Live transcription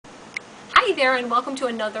Hi there, and welcome to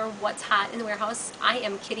another What's Hot in the Warehouse. I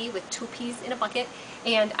am Kitty with 2 peas in a bucket,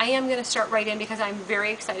 and I am going to start right in because I'm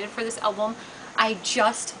very excited for this album. I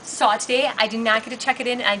just saw it today. I did not get to check it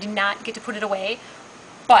in, and I did not get to put it away,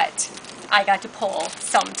 but I got to pull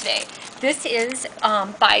some today. This is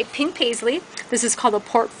by Pink Paisley. This is called a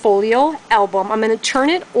Portfolio album. I'm going to turn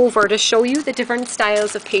it over to show you the different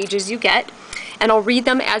styles of pages you get, and I'll read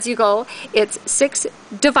them as you go. It's 6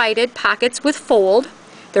 divided pockets with fold.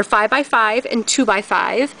 They're 5x5 and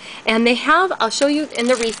 2x5, and they have, I'll show you in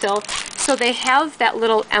the refill, so they have that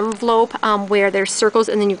little envelope where there's circles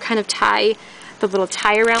and then you kind of tie the little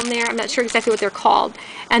tie around there. I'm not sure exactly what they're called.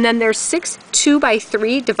 And then there's 6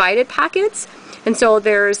 2x3 divided pockets, and so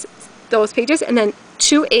there's those pages, and then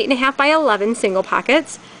 2 8.5x11 single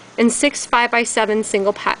pockets, and 6 5x7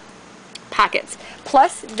 single pockets.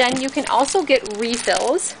 Plus, then you can also get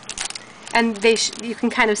refills, and you can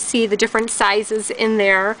kind of see the different sizes in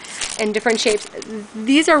there and different shapes.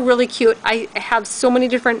 These are really cute. I have so many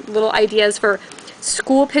different little ideas for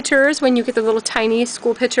school pictures when you get the little tiny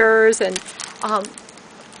school pictures, and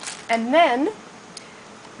then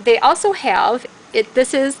they also have it.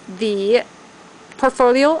 This is the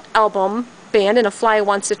Portfolio album band, and a fly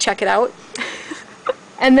wants to check it out.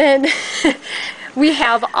 And then we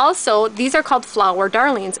have also, these are called Flower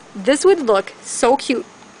Darlings. This would look so cute,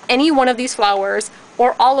 any one of these flowers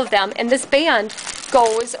or all of them, and this band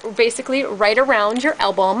goes basically right around your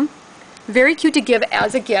album. Very cute to give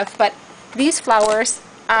as a gift, but these flowers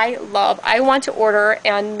I love. I want to order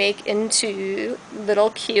and make into little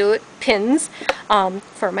cute pins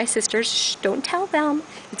for my sisters. Shh, don't tell them.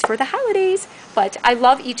 It's for the holidays, but I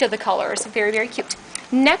love each of the colors. Very, very cute.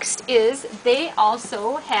 Next is they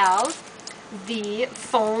also have the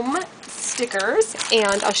foam stickers,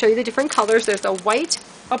 and I'll show you the different colors. There's a white,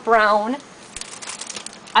 a brown,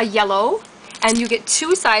 a yellow, and you get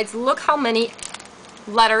 2 sides. Look how many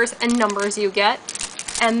letters and numbers you get.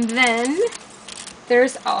 And then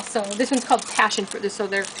there's also, this one's called passion fruit. So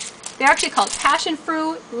they're actually called passion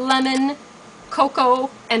fruit, lemon, cocoa,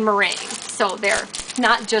 and meringue. So they're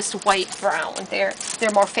not just white, brown. They're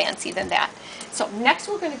more fancy than that. So next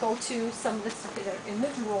we're going to go to some of the stuff that are in the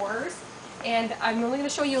drawers. And I'm only going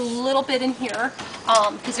to show you a little bit in here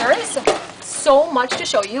because there is so much to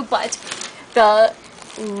show you, but the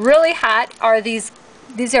really hot are these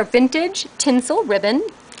are vintage tinsel ribbon,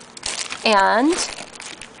 and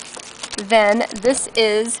then this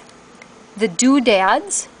is the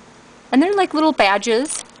doodads, and they're like little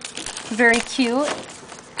badges. Very cute.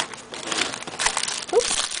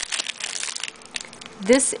 Oops.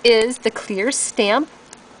 This is the clear stamp.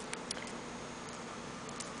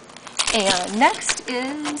 And next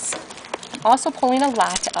is also pulling a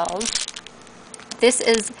lot of, this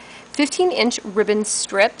is 15-inch ribbon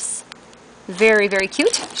strips. Very, very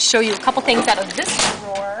cute. Show you a couple things out of this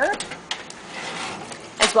drawer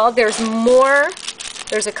as well. There's more.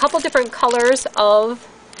 There's a couple different colors of,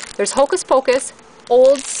 there's Hocus Pocus,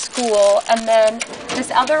 Old School, and then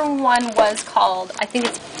this other one was called, I think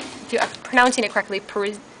it's, if you're pronouncing it correctly,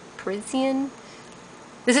 Parisian.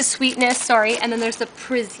 This is Sweetness, sorry, and then there's the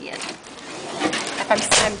Parisian. I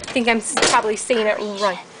think I'm probably saying it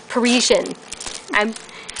wrong. Parisian.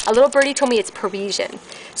 A little birdie told me it's Parisian.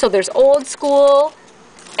 So there's Old School,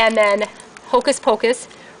 and then Hocus Pocus.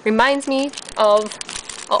 Reminds me of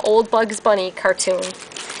an old Bugs Bunny cartoon.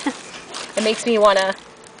 It makes me want to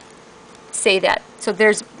say that. So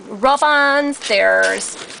there's rub-ons,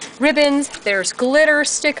 there's ribbons, there's glitter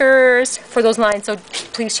stickers for those lines, so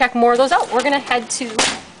please check more of those out. We're going to head to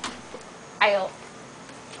aisle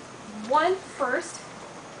 1 first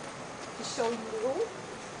to show you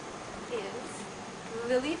is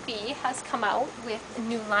Lily Bee has come out with a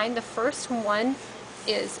new line. The first one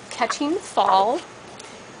is Catching Fall,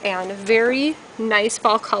 and very nice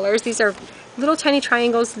fall colors. These are little tiny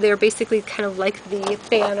triangles. They're basically kind of like the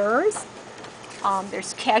banners.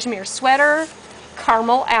 There's Cashmere Sweater,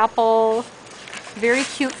 Caramel Apple, very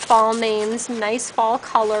cute fall names, nice fall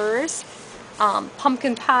colors,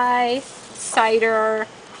 Pumpkin Pie, Cider,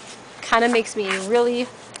 kind of makes me really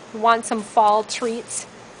want some fall treats.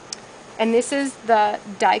 And this is the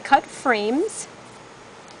die cut frames,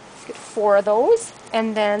 get 4 of those,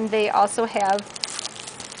 and then they also have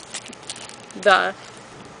the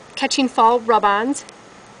Catching Fall rub-ons,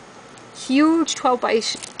 huge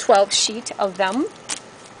 12x12 sheet of them.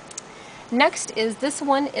 Next is, this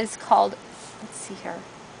one is called, let's see here,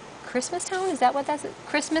 Christmas Town, is that what that's?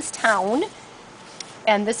 Christmas Town.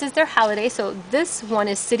 And this is their holiday, so this one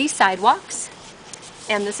is City Sidewalks,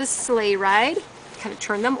 and this is Sleigh Ride. Kind of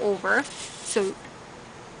turn them over. So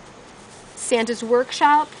Santa's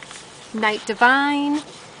Workshop, Night Divine,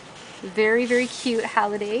 Very, very cute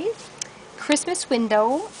holiday. Christmas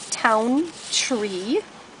window, town tree.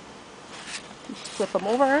 Flip them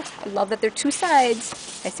over. I love that they're two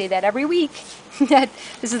sides. I say that every week.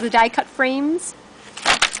 This is the die cut frames.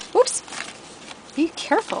 Oops. Be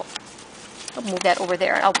careful. I'll move that over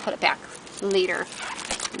there and I'll put it back later.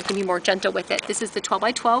 You can be more gentle with it. This is the 12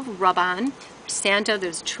 by 12 rub-on. Santa,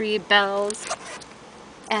 there's tree, bells.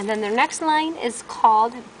 And then their next line is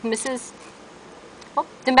called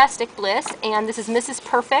Domestic Bliss, and this is Mrs.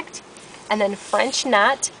 Perfect, and then French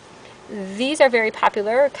Knot. These are very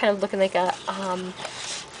popular, kind of looking like a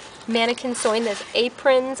mannequin sewing. There's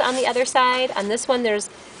aprons on the other side. On this one there's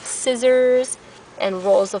scissors and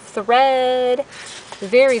rolls of thread.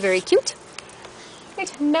 Very, very cute.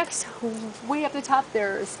 Right, next, way up the top,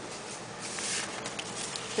 there's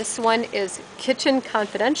this one is Kitchen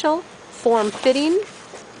Confidential, form fitting.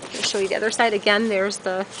 I'll show you the other side again. There's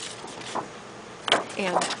the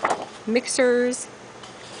mixers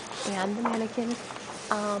and the mannequin.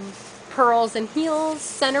 Pearls and heels,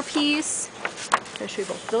 centerpiece. I'll show you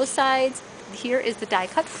both those sides. Here is the die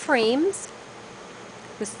cut frames.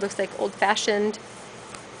 This looks like old-fashioned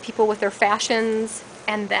people with their fashions.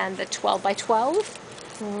 And then the 12 by 12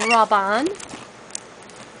 rub-on.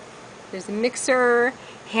 There's a mixer,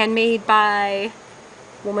 handmade by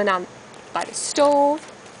woman by the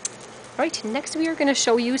stove. All right, next we are going to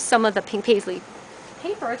show you some of the pink paisley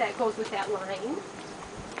paper that goes with that line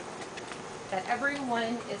that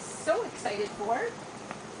everyone is so excited for.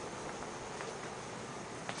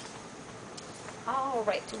 All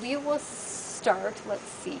right, we will start, let's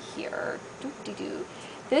see here.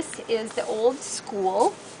 This is the old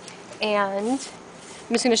school, and I'm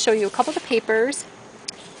just going to show you a couple of the papers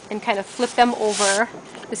and kind of flip them over.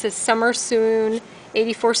 This is Summer Soon,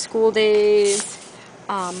 84 School Days.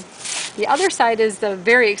 The other side is the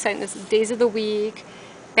very exciting, this is Days of the Week,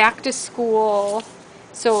 Back to School.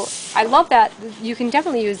 So I love that you can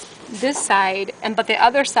definitely use this side, but the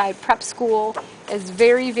other side, Prep School, is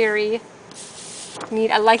very, very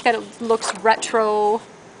neat. I like that it looks retro.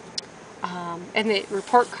 And the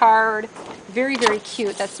report card, very, very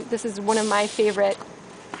cute. This is one of my favorite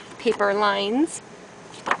paper lines.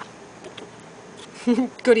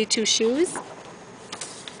 Goody two shoes.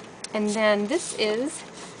 And then this is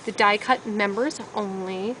the die cut members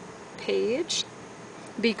only page.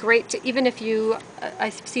 Be great to, even if you,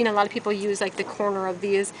 I've seen a lot of people use like the corner of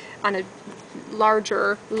these on a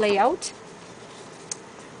larger layout.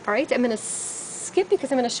 All right, I'm going to skip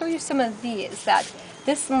because I'm going to show you some of these. That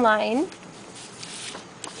this line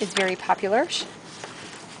is very popular.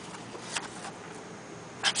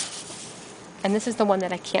 And this is the one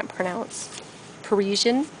that I can't pronounce.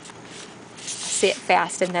 Parisian. Say it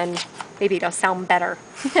fast and then maybe it'll sound better.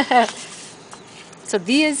 So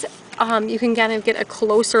these you can kind of get a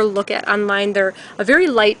closer look at online. They're a very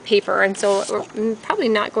light paper, and so we're probably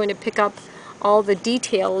not going to pick up all the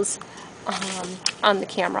details on the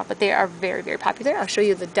camera, but they are very, very popular. I'll show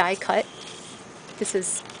you the die cut. This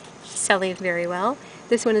is selling very well.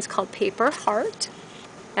 This one is called Paper Heart,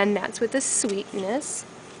 and that's with the sweetness.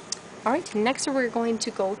 All right, next we're going to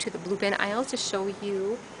go to the blue bin aisle to show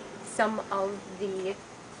you some of the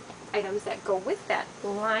items that go with that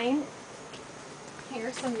line.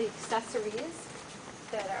 Here's some of the accessories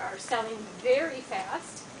that are selling very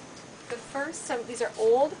fast. The first, these are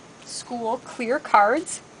old school clear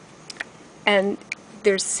cards, and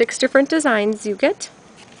there's 6 different designs you get.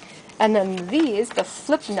 And then these, the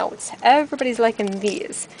flip notes, everybody's liking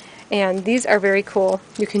these. And these are very cool.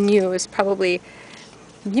 You can use probably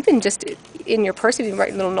even just in your purse if you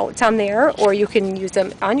write little notes on there, or you can use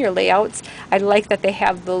them on your layouts. I like that they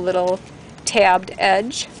have the little tabbed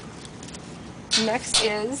edge. Next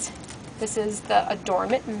this is the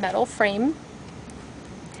adornment metal frame.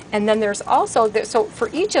 And then there's also, so for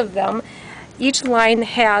each of them, each line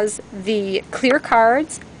has the clear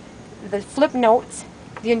cards, the flip notes,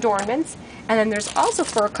 the adornments, and then there's also,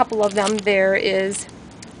 for a couple of them, there is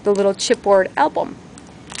the little chipboard album.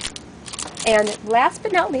 And last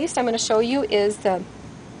but not least, I'm going to show you is the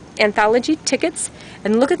anthology tickets.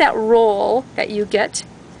 And look at that roll that you get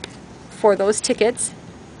for those tickets.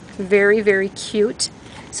 Very, very cute.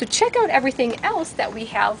 So check out everything else that we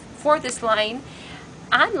have for this line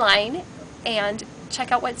online, and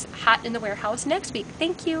check out what's hot in the warehouse next week.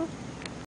 Thank you.